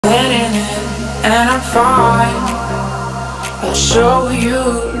letting in and I'm fine. I'll show you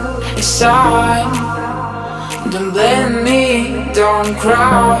a sign. Don't blame me, don't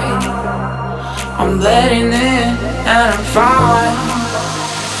cry. I'm letting in and I'm fine.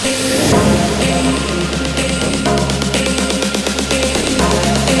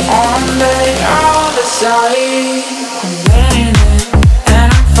 On the other side, I'm letting in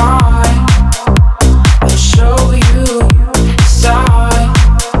and I'm fine. I'll show you a sign.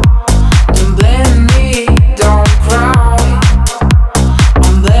 Don't blame me, don't cry.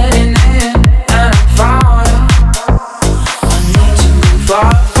 I'm letting in and I'm fine. I need to move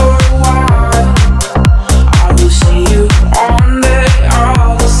up for a while. I will see you on the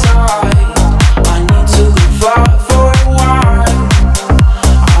other side. I need to move up for a while.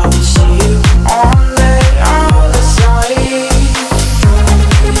 I will see you on the other side.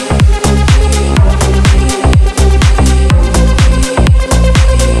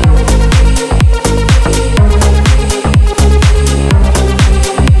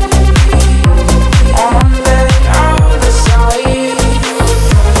 On the other side.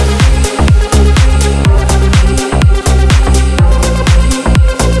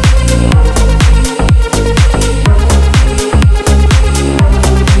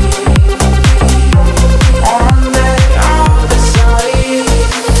 On the other side,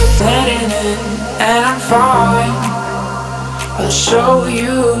 letting in and I'm fine. I'll show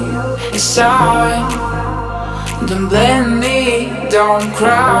you a sign. Don't blame me, don't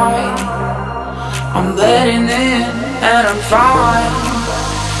cry. I'm letting in and I'm fine.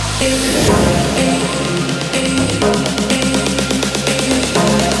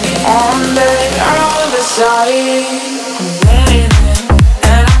 On the other side, I'm letting in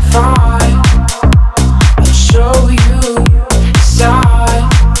and I'm fine. I'll show you a sign.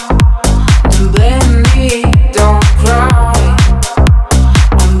 Don't blame me, don't cry.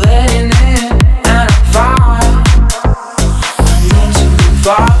 I'm letting in and I'm fine. I need to move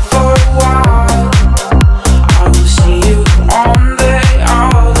up for a while. I will see you on the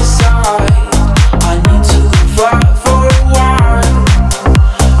other side. I need to move up for a while.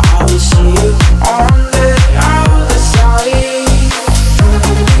 I will see you on the other side.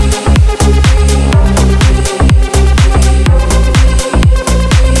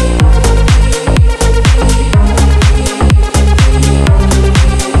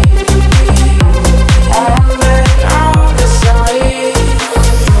 On the other side.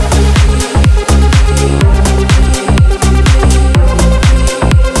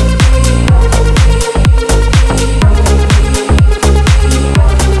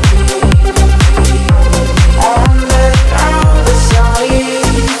 On the other side.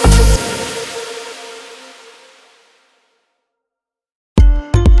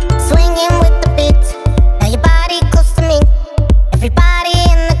 Swinging with the beat, now your body close to me. Everybody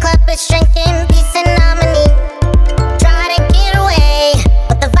in the club is drinking peace and harmony. Try to get away,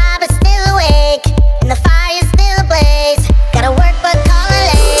 but the vibe is still awake, and the fire's still ablaze. Gotta work but call it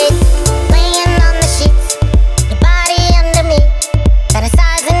late. Laying on the sheets, your body under me,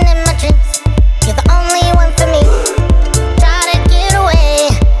 fantasizing in my dreams. You're the only one for me. Try to get away,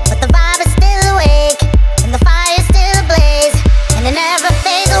 but the vibe is still awake, and the fire's still ablaze, and it never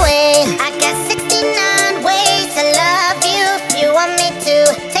fades away. I got 69 ways to love you. If you want me to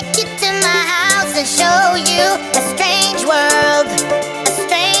take you to my house and show you a strange world, a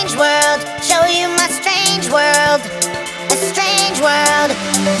strange world. Show you my strange world, a strange world.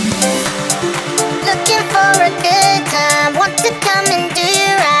 Looking for a good time, want to come and do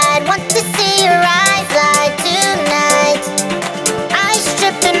you right, want to see your eyes light tonight. Ice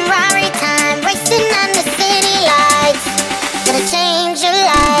dripping Rari time, racing under city lights, gonna change your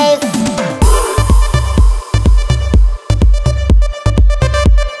life.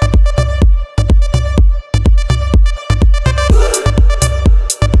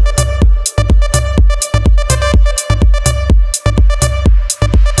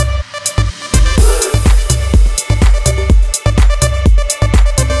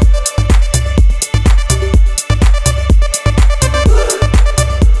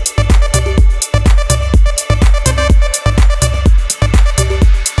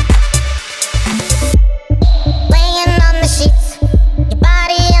 Laying on the sheets, your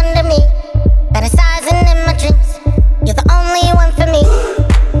body under me, fantasizing in my dreams. You're the only one for me.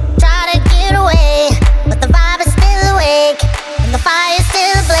 Try to get away, but the vibe is still awake, and the fire's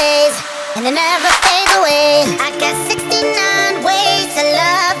still ablaze, and it never fades away. I got 69 ways to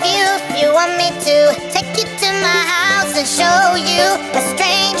love you. If you want me to take you to my house and show you a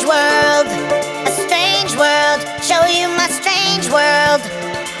strange world, a strange world. Show you my strange world,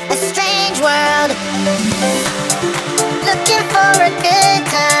 a strange world.